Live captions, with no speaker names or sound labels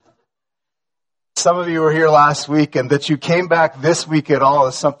some of you were here last week, and that you came back this week at all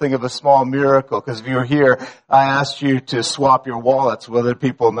is something of a small miracle, because if you were here, I asked you to swap your wallets with other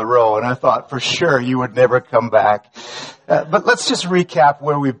people in the row, and I thought for sure you would never come back. But let's just recap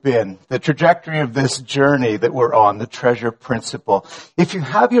where we've been, the trajectory of this journey that we're on, the treasure principle. If you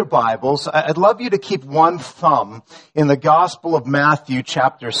have your Bibles, I'd love you to keep one thumb in the Gospel of Matthew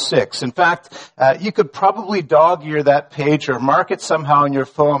chapter 6. In fact, you could probably dog-ear that page or mark it somehow on your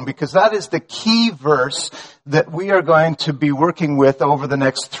phone, because that is the key verse that we are going to be working with over the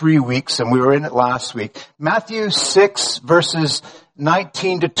next 3 weeks, and we were in it last week. Matthew 6 verses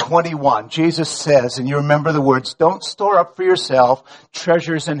 19 to 21, Jesus says, and you remember the words, "Don't store up for yourself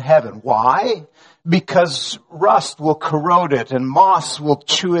treasures in heaven." Why? Because rust will corrode it, and moss will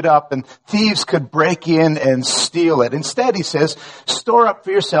chew it up, and thieves could break in and steal it. Instead, he says, store up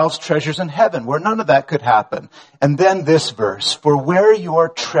for yourselves treasures in heaven, where none of that could happen. And then this verse, "For where your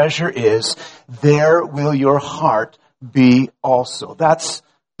treasure is, there will your heart be also." That's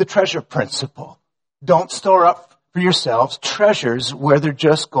the treasure principle. Don't store up for yourselves treasures where they're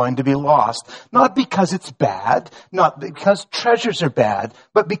just going to be lost. Not because it's bad, not because treasures are bad,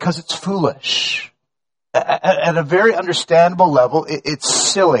 but because it's foolish. At a very understandable level, it's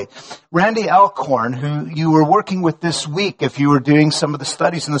silly. Randy Alcorn, who you were working with this week, if you were doing some of the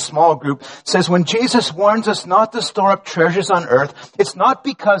studies in the small group, says when Jesus warns us not to store up treasures on earth, it's not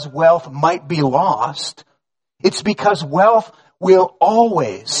because wealth might be lost. It's because wealth will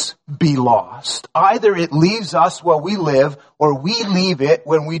always be lost. Either it leaves us while we live, or we leave it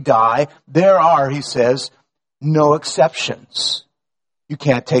when we die. There are, he says, no exceptions. You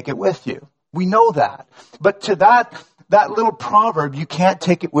can't take it with you. We know that. But to that little proverb, you can't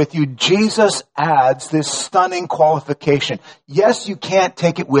take it with you, Jesus adds this stunning qualification. Yes, you can't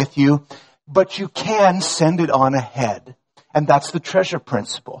take it with you, but you can send it on ahead. And that's the treasure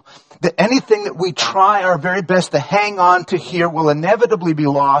principle. That anything that we try our very best to hang on to here will inevitably be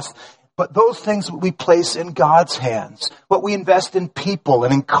lost. But those things that we place in God's hands, what we invest in people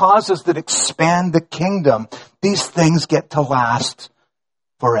and in causes that expand the kingdom, these things get to last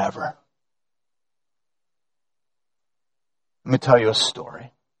forever. Let me tell you a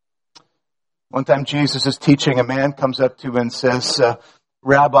story. One time Jesus is teaching, a man comes up to him and says,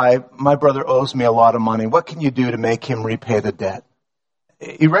 "Rabbi, my brother owes me a lot of money. What can you do to make him repay the debt?"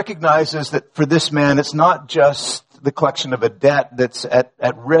 He recognizes that for this man, it's not just the collection of a debt that's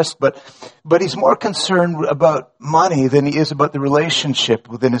at risk, but he's more concerned about money than he is about the relationship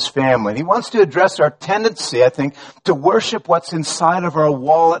within his family. And he wants to address our tendency, I think, to worship what's inside of our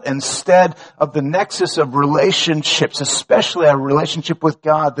wallet instead of the nexus of relationships, especially our relationship with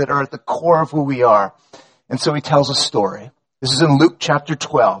God, that are at the core of who we are. And so he tells a story. This is in Luke chapter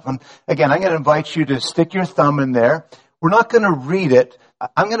 12. And again, I'm going to invite you to stick your thumb in there. We're not going to read it.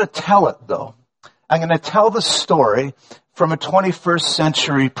 I'm going to tell it, though. I'm going to tell the story from a 21st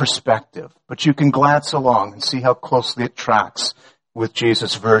century perspective. But you can glance along and see how closely it tracks with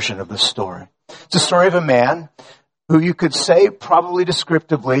Jesus' version of the story. It's a story of a man who you could say, probably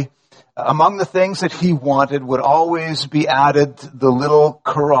descriptively, among the things that he wanted would always be added the little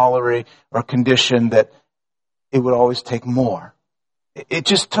corollary or condition that it would always take more. It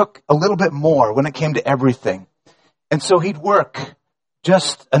just took a little bit more when it came to everything. And so he'd work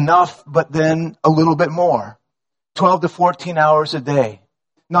just enough, but then a little bit more. 12 to 14 hours a day.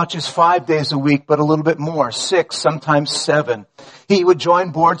 Not just 5 days a week, but a little bit more. 6, sometimes 7. He would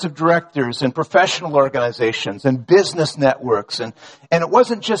join boards of directors and professional organizations and business networks. And it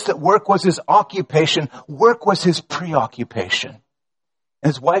wasn't just that work was his occupation. Work was his preoccupation.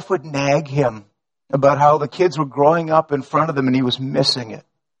 And his wife would nag him about how the kids were growing up in front of them and he was missing it.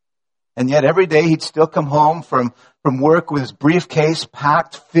 And yet every day he'd still come home from work with his briefcase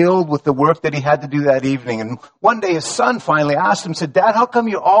packed, filled with the work that he had to do that evening. And one day his son finally asked him, said, "Dad, how come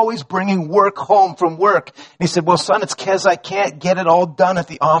you're always bringing work home from work?" And he said, "Well, son, it's because I can't get it all done at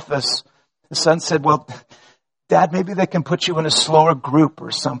the office." The son said, "Well, Dad, maybe they can put you in a slower group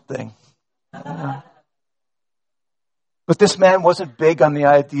or something." But this man wasn't big on the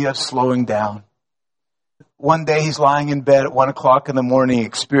idea of slowing down. One day he's lying in bed at 1 o'clock in the morning. He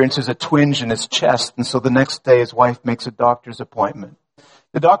experiences a twinge in his chest. And so the next day his wife makes a doctor's appointment.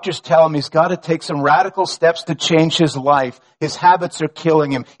 The doctors tell him he's got to take some radical steps to change his life. His habits are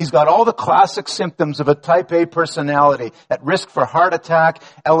killing him. He's got all the classic symptoms of a type A personality, at risk for heart attack,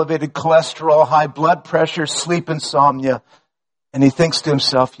 elevated cholesterol, high blood pressure, sleep insomnia. And he thinks to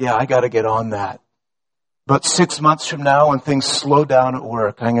himself, yeah, I got to get on that. But 6 months from now, when things slow down at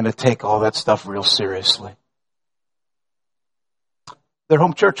work, I'm going to take all that stuff real seriously. Their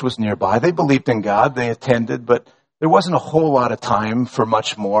home church was nearby. They believed in God. They attended, but there wasn't a whole lot of time for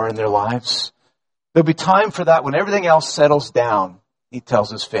much more in their lives. There'll be time for that when everything else settles down, he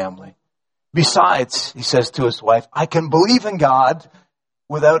tells his family. Besides, he says to his wife, I can believe in God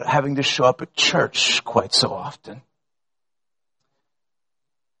without having to show up at church quite so often.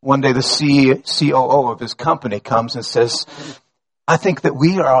 One day the COO of his company comes and says, I think that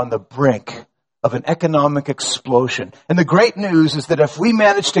we are on the brink of an economic explosion. And the great news is that if we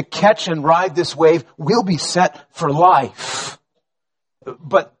manage to catch and ride this wave, we'll be set for life.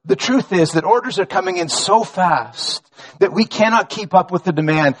 But the truth is that orders are coming in so fast that we cannot keep up with the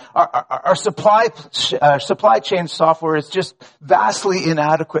demand. Our supply chain software is just vastly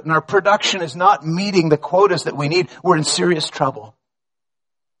inadequate, and our production is not meeting the quotas that we need. We're in serious trouble.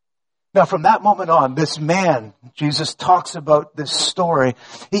 Now, from that moment on, this man, Jesus talks about this story.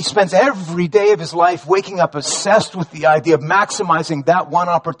 He spends every day of his life waking up obsessed with the idea of maximizing that one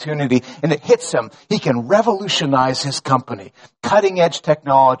opportunity, and it hits him. He can revolutionize his company. Cutting edge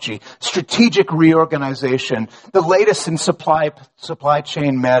technology, strategic reorganization, the latest in supply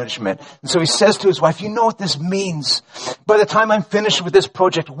chain management. And so he says to his wife, you know what this means? By the time I'm finished with this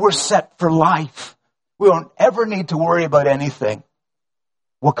project, we're set for life. We won't ever need to worry about anything.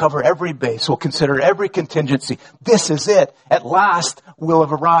 We'll cover every base. We'll consider every contingency. This is it. At last, we'll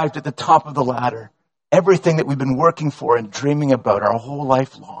have arrived at the top of the ladder. Everything that we've been working for and dreaming about our whole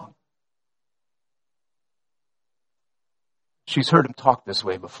life long. She's heard him talk this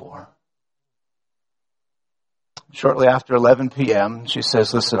way before. Shortly after 11 p.m., she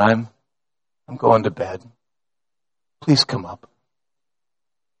says, listen, I'm going to bed. Please come up.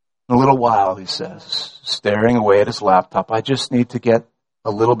 In a little while, he says, staring away at his laptop, I just need to get a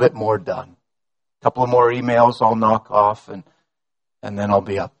little bit more done. A couple of more emails I'll knock off, and then I'll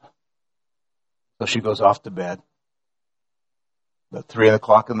be up. So she goes off to bed. About 3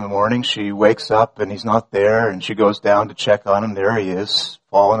 o'clock in the morning, she wakes up and he's not there, and she goes down to check on him. There he is,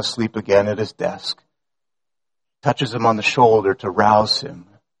 fallen asleep again at his desk. Touches him on the shoulder to rouse him,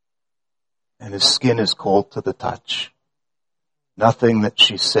 and his skin is cold to the touch. Nothing that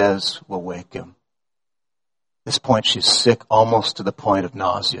she says will wake him. At this point, she's sick almost to the point of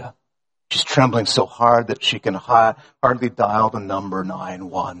nausea. She's trembling so hard that she can hardly dial the number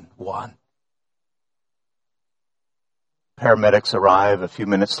 911. Paramedics arrive a few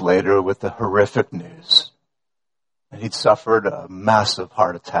minutes later with the horrific news that he'd suffered a massive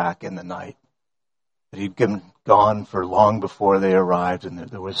heart attack in the night, that he'd been gone for long before they arrived, and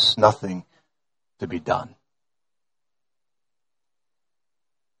there was nothing to be done.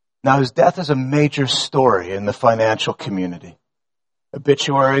 Now, his death is a major story in the financial community.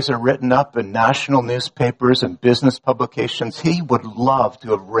 Obituaries are written up in national newspapers and business publications. He would love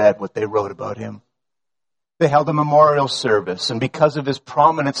to have read what they wrote about him. They held a memorial service, and because of his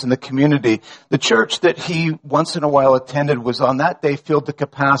prominence in the community, the church that he once in a while attended was on that day filled to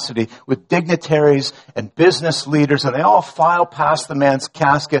capacity with dignitaries and business leaders, and they all file past the man's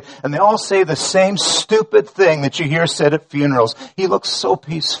casket, and they all say the same stupid thing that you hear said at funerals. He looks so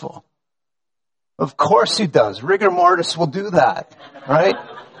peaceful. Of course he does. Rigor mortis will do that, right?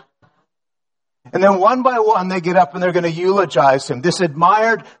 And then one by one, they get up and they're going to eulogize him. This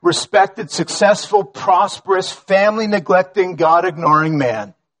admired, respected, successful, prosperous, family-neglecting, God-ignoring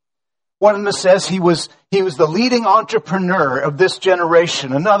man. One of them says he was the leading entrepreneur of this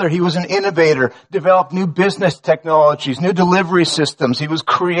generation. Another, he was an innovator, developed new business technologies, new delivery systems. He was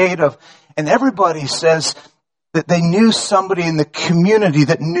creative. And everybody says that they knew somebody in the community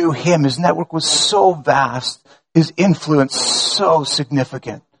that knew him. His network was so vast, his influence so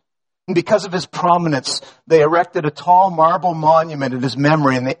significant. And because of his prominence, they erected a tall marble monument in his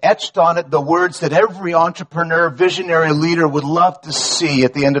memory, and they etched on it the words that every entrepreneur, visionary leader would love to see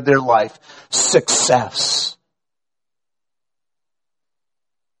at the end of their life: success.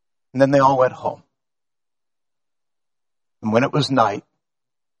 And then they all went home. And when it was night,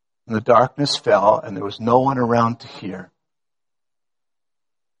 and the darkness fell, and there was no one around to hear,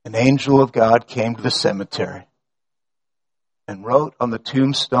 an angel of God came to the cemetery and wrote on the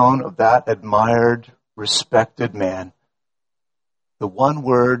tombstone of that admired, respected man the one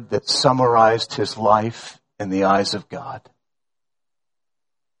word that summarized his life in the eyes of God: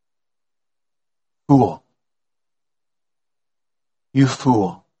 fool. You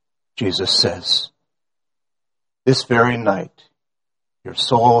fool, Jesus says. This very night, your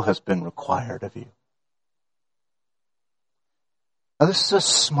soul has been required of you. Now, this is a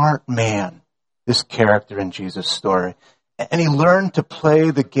smart man, this character in Jesus' story. And he learned to play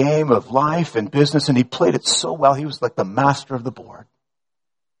the game of life and business, and he played it so well. He was like the master of the board.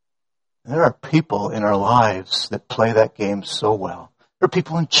 And there are people in our lives that play that game so well. There are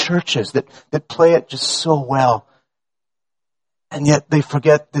people in churches that play it just so well. And yet they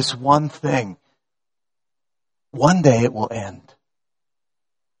forget this one thing. One day it will end.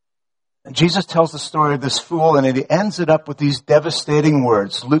 And Jesus tells the story of this fool, and he ends it up with these devastating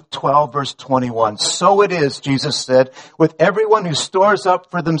words. Luke 12, verse 21. So it is, Jesus said, with everyone who stores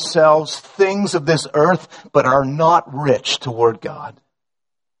up for themselves things of this earth, but are not rich toward God.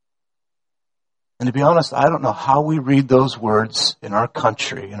 And to be honest, I don't know how we read those words in our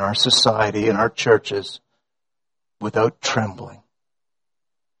country, in our society, in our churches, without trembling.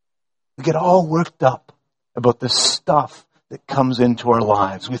 We get all worked up about the stuff that comes into our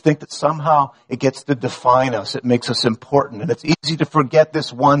lives. We think that somehow it gets to define us. It makes us important. And it's easy to forget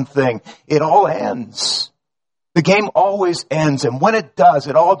this one thing. It all ends. The game always ends. And when it does,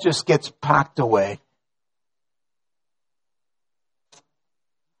 it all just gets packed away.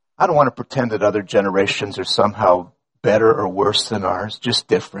 I don't want to pretend that other generations are somehow better or worse than ours, just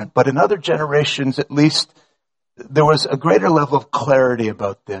different. But in other generations, at least, there was a greater level of clarity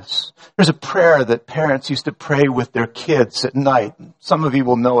about this. There's a prayer that parents used to pray with their kids at night. Some of you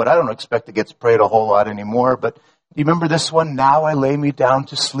will know it. I don't expect it gets prayed a whole lot anymore, but do you remember this one? Now I lay me down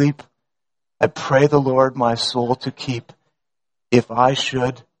to sleep. I pray the Lord my soul to keep. If I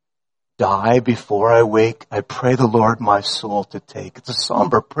should die before I wake, I pray the Lord my soul to take. It's a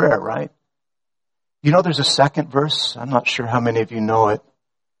somber prayer, right? You know there's a second verse? I'm not sure how many of you know it.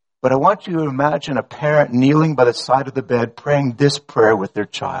 But I want you to imagine a parent kneeling by the side of the bed praying this prayer with their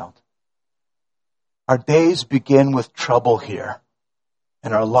child. Our days begin with trouble here,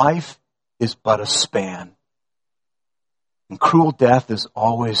 and our life is but a span. And cruel death is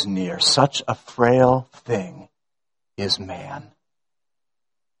always near. Such a frail thing is man.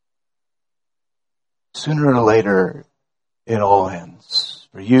 Sooner or later, it all ends.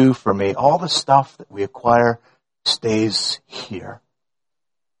 For you, for me, all the stuff that we acquire stays here.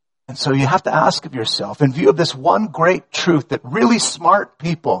 And so you have to ask of yourself, in view of this one great truth that really smart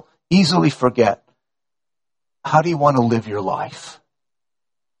people easily forget, how do you want to live your life?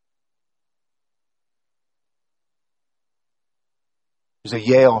 There's a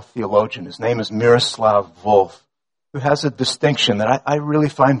Yale theologian, his name is Miroslav Volf, who has a distinction that I really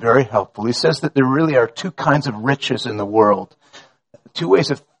find very helpful. He says that there really are two kinds of riches in the world, two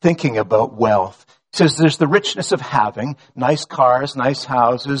ways of thinking about wealth. He says there's the richness of having nice cars, nice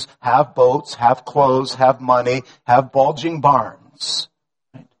houses, have boats, have clothes, have money, have bulging barns.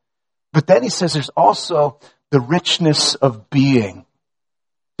 Right? But then he says there's also the richness of being,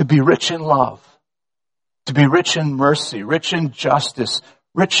 to be rich in love, to be rich in mercy, rich in justice,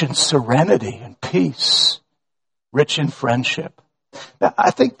 rich in serenity and peace, rich in friendship. Now,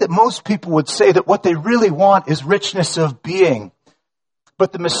 I think that most people would say that what they really want is richness of being.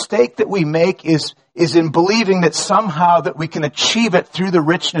 But the mistake that we make is in believing that somehow that we can achieve it through the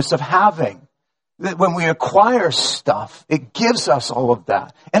richness of having. That when we acquire stuff, it gives us all of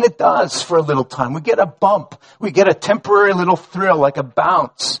that. And it does for a little time. We get a bump. We get a temporary little thrill, like a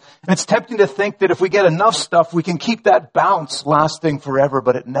bounce. And it's tempting to think that if we get enough stuff, we can keep that bounce lasting forever,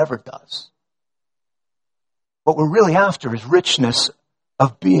 but it never does. What we're really after is richness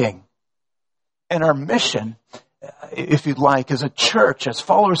of being. And our mission, if you'd like, as a church, as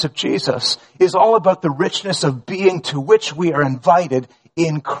followers of Jesus, is all about the richness of being to which we are invited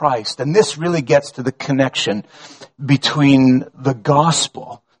in Christ. And this really gets to the connection between the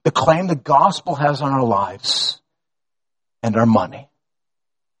gospel, the claim the gospel has on our lives, and our money.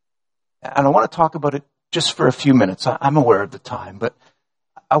 And I want to talk about it just for a few minutes. I'm aware of the time, but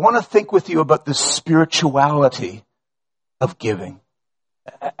I want to think with you about the spirituality of giving.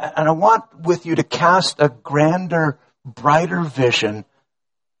 And I want with you to cast a grander, brighter vision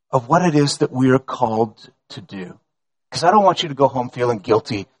of what it is that we are called to do. Because I don't want you to go home feeling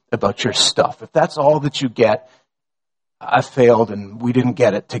guilty about your stuff. If that's all that you get, I failed and we didn't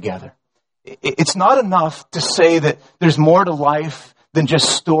get it together. It's not enough to say that there's more to life than just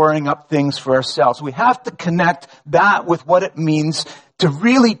storing up things for ourselves. We have to connect that with what it means to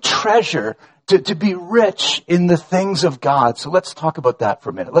really treasure, to be rich in the things of God. So let's talk about that for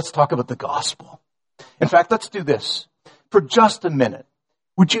a minute. Let's talk about the gospel. In fact, let's do this. For just a minute,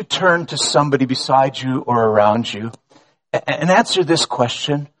 would you turn to somebody beside you or around you and answer this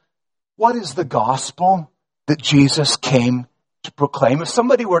question? What is the gospel that Jesus came to proclaim? If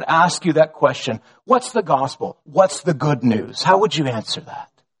somebody were to ask you that question, what's the gospel? What's the good news? How would you answer that?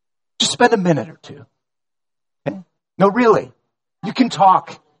 Just spend a minute or two. Okay? No, really. You can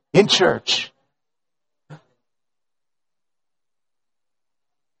talk in church.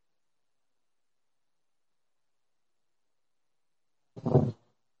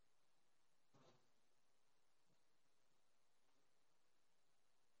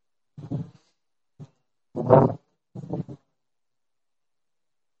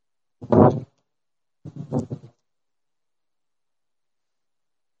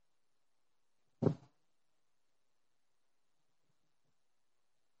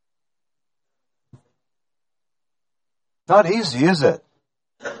 Not easy, is it?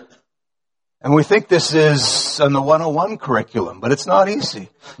 And we think this is on the 101 curriculum, but it's not easy.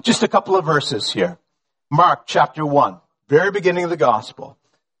 Just a couple of verses here. Mark chapter 1, very beginning of the gospel.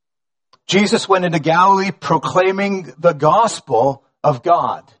 Jesus went into Galilee proclaiming the gospel of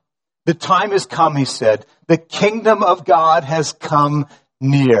God. The time has come, he said. The kingdom of God has come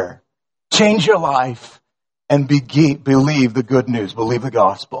near. Change your life and believe the good news. Believe the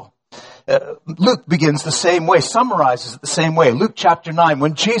gospel. Luke begins the same way, summarizes it the same way. Luke chapter 9,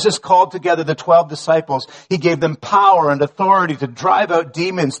 when Jesus called together the 12 disciples, he gave them power and authority to drive out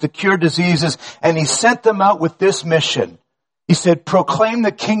demons, to cure diseases, and he sent them out with this mission. He said, proclaim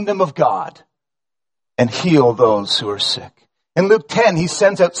the kingdom of God and heal those who are sick. In Luke 10, he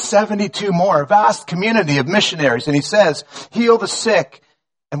sends out 72 more, a vast community of missionaries, and he says, heal the sick.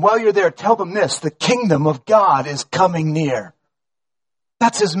 And while you're there, tell them this, the kingdom of God is coming near.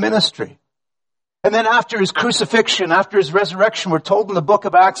 That's his ministry. And then after his crucifixion, after his resurrection, we're told in the book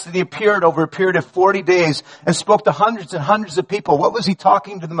of Acts that he appeared over a period of 40 days and spoke to hundreds and hundreds of people. What was he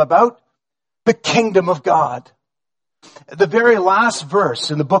talking to them about? The kingdom of God. The very last verse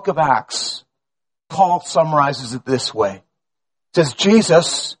in the book of Acts, Paul summarizes it this way. It says,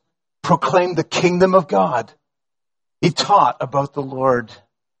 Jesus proclaimed the kingdom of God. He taught about the Lord,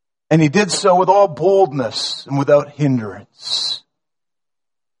 and he did so with all boldness and without hindrance.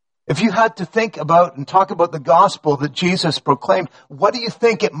 If you had to think about and talk about the gospel that Jesus proclaimed, what do you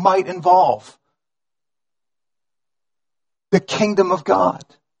think it might involve? The kingdom of God.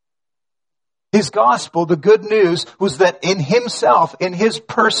 His gospel, the good news, was that in himself, in his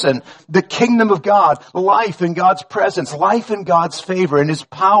person, the kingdom of God, life in God's presence, life in God's favor, and his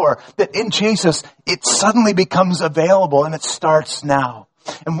power, that in Jesus, it suddenly becomes available and it starts now.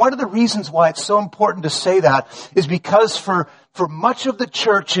 And one of the reasons why it's so important to say that is because for much of the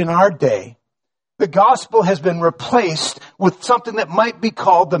church in our day, the gospel has been replaced with something that might be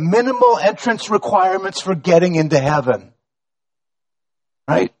called the minimal entrance requirements for getting into heaven.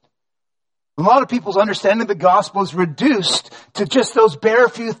 Right? A lot of people's understanding of the gospel is reduced to just those bare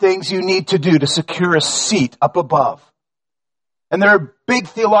few things you need to do to secure a seat up above. And there are big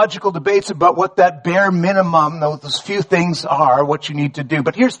theological debates about what that bare minimum, those few things are, what you need to do.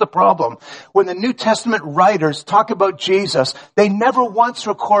 But here's the problem. When the New Testament writers talk about Jesus, they never once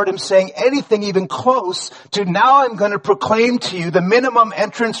record him saying anything even close to, now I'm going to proclaim to you the minimum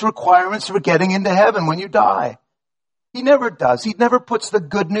entrance requirements for getting into heaven when you die. He never does. He never puts the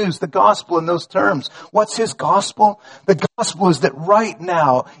good news, the gospel, in those terms. What's his gospel? The gospel is that right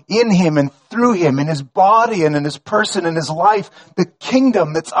now, in him and through him, in his body and in his person and his life, the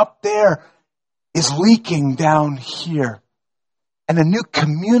kingdom that's up there is leaking down here. And a new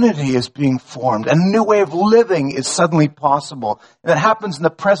community is being formed. And a new way of living is suddenly possible. And it happens in the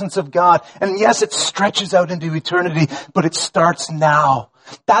presence of God. And yes, it stretches out into eternity, but it starts now.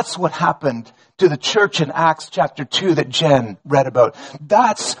 That's what happened to the church in Acts chapter 2 that Jen read about.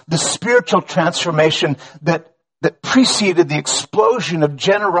 That's the spiritual transformation that preceded the explosion of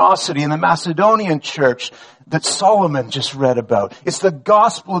generosity in the Macedonian church that Solomon just read about. It's the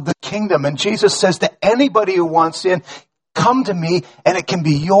gospel of the kingdom. And Jesus says to anybody who wants in, come to me and it can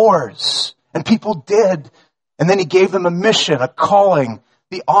be yours. And people did. And then he gave them a mission, a calling,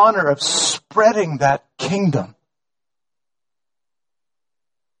 the honor of spreading that kingdom.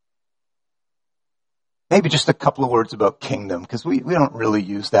 Maybe just a couple of words about kingdom, because we don't really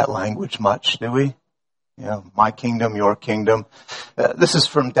use that language much, do we? You know, my kingdom, your kingdom. This is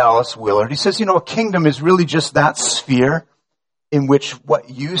from Dallas Willard. He says, a kingdom is really just that sphere in which what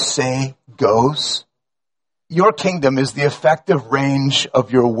you say goes. Your kingdom is the effective range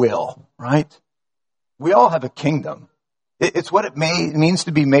of your will, right? We all have a kingdom. It's what it means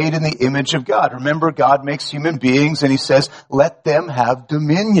to be made in the image of God. Remember, God makes human beings and he says, let them have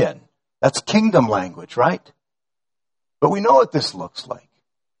dominion. That's kingdom language, right? But we know what this looks like.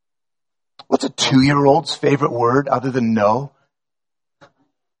 What's a 2-year-old's favorite word other than no?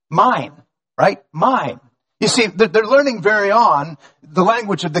 Mine, right? Mine. You see, they're learning very on the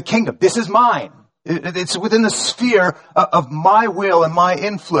language of the kingdom. This is mine. It's within the sphere of my will and my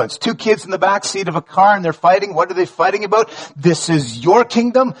influence. 2 kids in the back seat of a car and they're fighting. What are they fighting about? This is your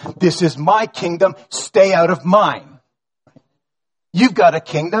kingdom. This is my kingdom. Stay out of mine. You've got a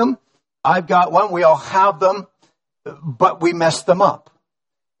kingdom. I've got one. We all have them, but we mess them up.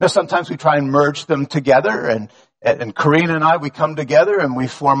 Now, sometimes we try and merge them together, and Karina and I, we come together and we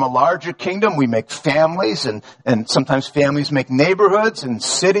form a larger kingdom. We make families, and sometimes families make neighborhoods and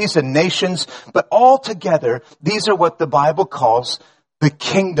cities and nations. But all together, these are what the Bible calls the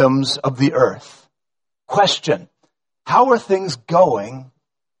kingdoms of the earth. Question: how are things going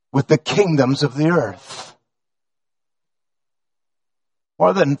with the kingdoms of the earth?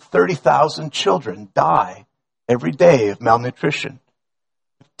 More than 30,000 children die every day of malnutrition.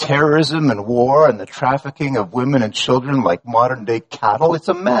 Terrorism and war and the trafficking of women and children like modern day cattle, it's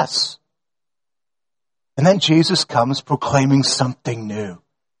a mess. And then Jesus comes proclaiming something new.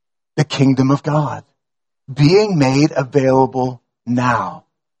 The kingdom of God being made available now.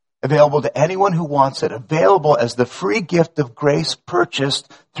 Available to anyone who wants it. Available as the free gift of grace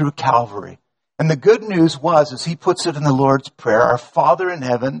purchased through Calvary. And the good news was, as he puts it in the Lord's Prayer, our Father in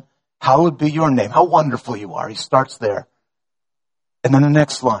heaven, hallowed be your name. How wonderful you are. He starts there. And then the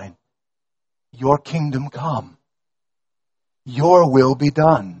next line, your kingdom come. Your will be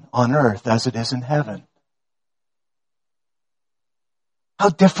done on earth as it is in heaven. How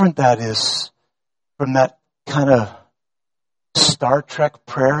different that is from that kind of Star Trek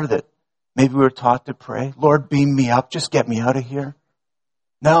prayer that maybe we were taught to pray. Lord, beam me up. Just get me out of here.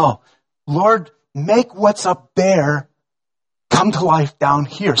 No. Lord, make what's up there come to life down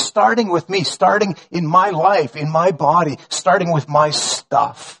here. Starting with me. Starting in my life, in my body. Starting with my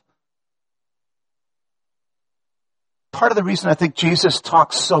stuff. Part of the reason I think Jesus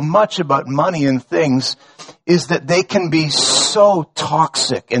talks so much about money and things is that they can be so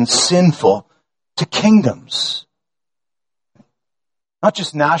toxic and sinful to kingdoms. Not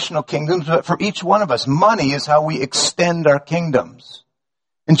just national kingdoms, but for each one of us. Money is how we extend our kingdoms.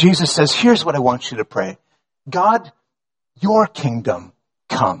 And Jesus says, here's what I want you to pray. God, your kingdom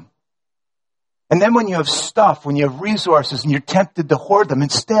come. And then when you have stuff, when you have resources and you're tempted to hoard them,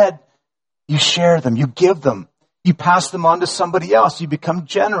 instead, you share them, you give them. You pass them on to somebody else. You become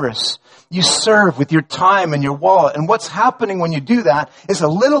generous. You serve with your time and your wallet. And what's happening when you do that is a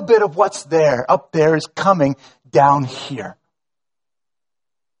little bit of what's there, up there, is coming down here.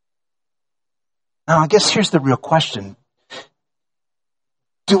 Now, I guess here's the real question.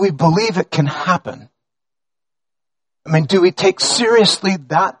 Do we believe it can happen? I mean, do we take seriously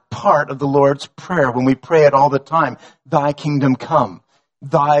that part of the Lord's Prayer when we pray it all the time? Thy kingdom come.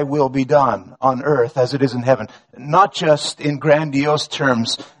 Thy will be done on earth as it is in heaven. Not just in grandiose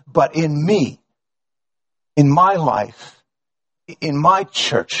terms, but in me, in my life, in my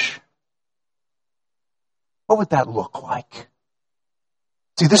church. What would that look like?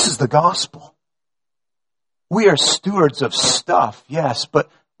 See, this is the gospel. We are stewards of stuff, yes, but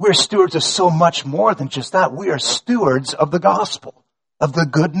we're stewards of so much more than just that. We are stewards of the gospel, of the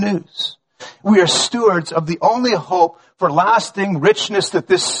good news. We are stewards of the only hope for lasting richness that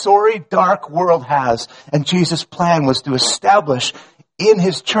this sorry, dark world has. And Jesus' plan was to establish in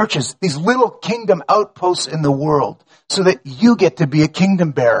his churches these little kingdom outposts in the world so that you get to be a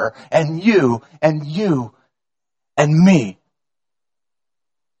kingdom bearer, and you and me.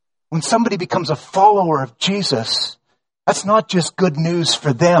 When somebody becomes a follower of Jesus, that's not just good news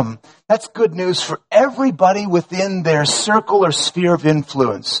for them. That's good news for everybody within their circle or sphere of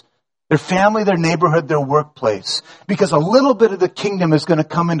influence. Their family, their neighborhood, their workplace. Because a little bit of the kingdom is going to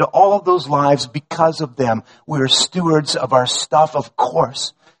come into all of those lives because of them. We are stewards of our stuff, of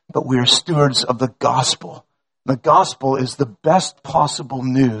course, but we are stewards of the gospel. The gospel is the best possible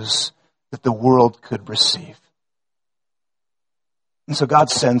news that the world could receive. And so God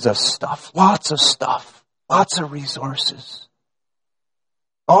sends us stuff, lots of resources.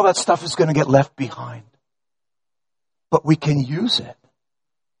 All that stuff is going to get left behind. But we can use it.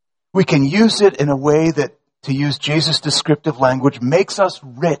 We can use it in a way that, to use Jesus' descriptive language, makes us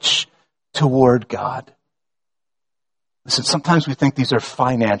rich toward God. Listen, sometimes we think these are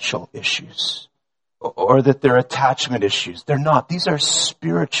financial issues or that they're attachment issues. They're not. These are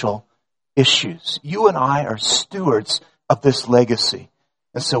spiritual issues. You and I are stewards of this legacy.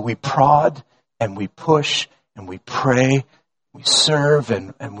 And so we prod and we push and we pray, we serve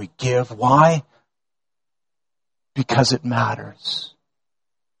and we give. Why? Because it matters.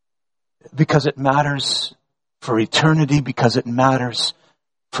 Because it matters for eternity, because it matters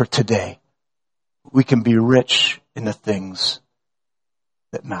for today. We can be rich in the things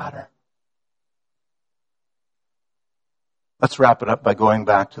that matter. Let's wrap it up by going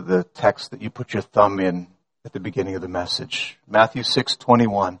back to the text that you put your thumb in at the beginning of the message. Matthew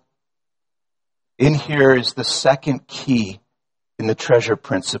 6:21. In here is the second key in the treasure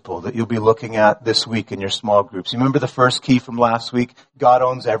principle that you'll be looking at this week in your small groups. You remember the first key from last week? God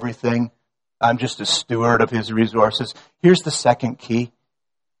owns everything. I'm just a steward of his resources. Here's the second key.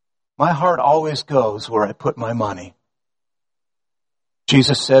 My heart always goes where I put my money.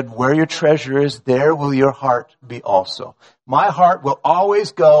 Jesus said, where your treasure is, there will your heart be also. My heart will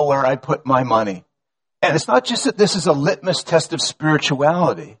always go where I put my money. And it's not just that this is a litmus test of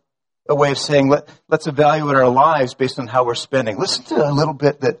spirituality, a way of saying, let's evaluate our lives based on how we're spending. Listen to a little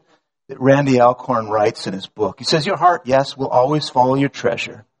bit that that Randy Alcorn writes in his book. He says, your heart, yes, will always follow your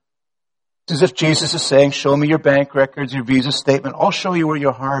treasure. It's as if Jesus is saying, show me your bank records, your Visa statement. I'll show you where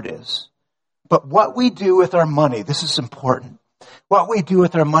your heart is. But what we do with our money, this is important. What we do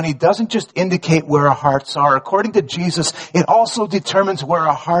with our money doesn't just indicate where our hearts are. According to Jesus, it also determines where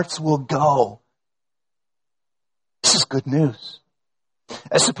our hearts will go. This is good news.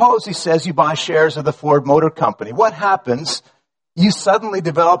 Suppose, he says, you buy shares of the Ford Motor Company. What happens? You suddenly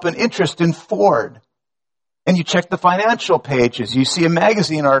develop an interest in Ford. And you check the financial pages. You see a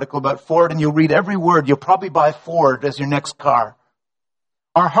magazine article about Ford and you'll read every word. You'll probably buy Ford as your next car.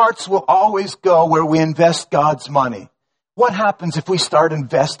 Our hearts will always go where we invest God's money. What happens if we start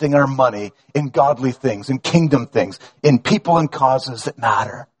investing our money in godly things, in kingdom things, in people and causes that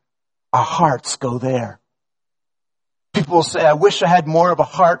matter? Our hearts go there. People will say, I wish I had more of a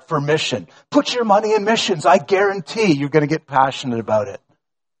heart for mission. Put your money in missions. I guarantee you're going to get passionate about it.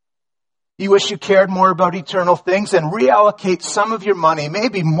 You wish you cared more about eternal things, and reallocate some of your money,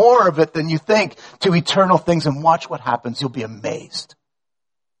 maybe more of it than you think, to eternal things, and watch what happens. You'll be amazed.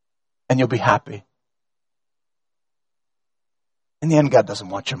 And you'll be happy. In the end, God doesn't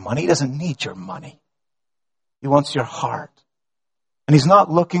want your money. He doesn't need your money. He wants your heart. And he's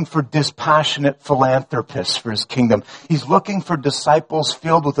not looking for dispassionate philanthropists for his kingdom. He's looking for disciples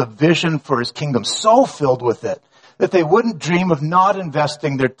filled with a vision for his kingdom, so filled with it that they wouldn't dream of not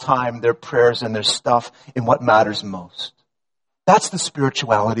investing their time, their prayers, and their stuff in what matters most. That's the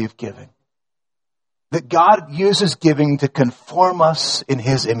spirituality of giving. That God uses giving to conform us in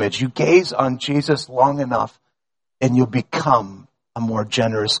his image. You gaze on Jesus long enough and you'll become a more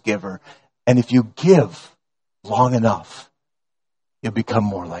generous giver. And if you give long enough, you'll become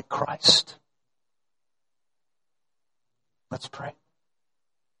more like Christ. Let's pray.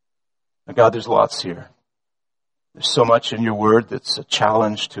 Now, God, there's lots here. There's so much in your word that's a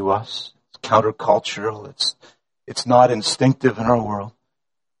challenge to us. It's countercultural. It's not instinctive in our world.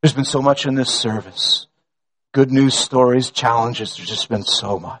 There's been so much in this service. Good news stories, challenges. There's just been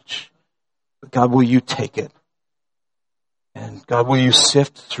so much. But God, will you take it? And God, will you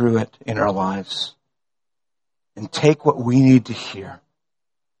sift through it in our lives? And take what we need to hear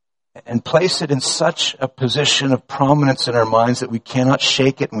and place it in such a position of prominence in our minds that we cannot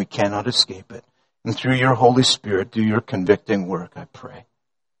shake it and we cannot escape it. And through your Holy Spirit, do your convicting work, I pray.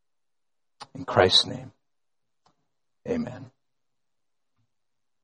 In Christ's name, amen.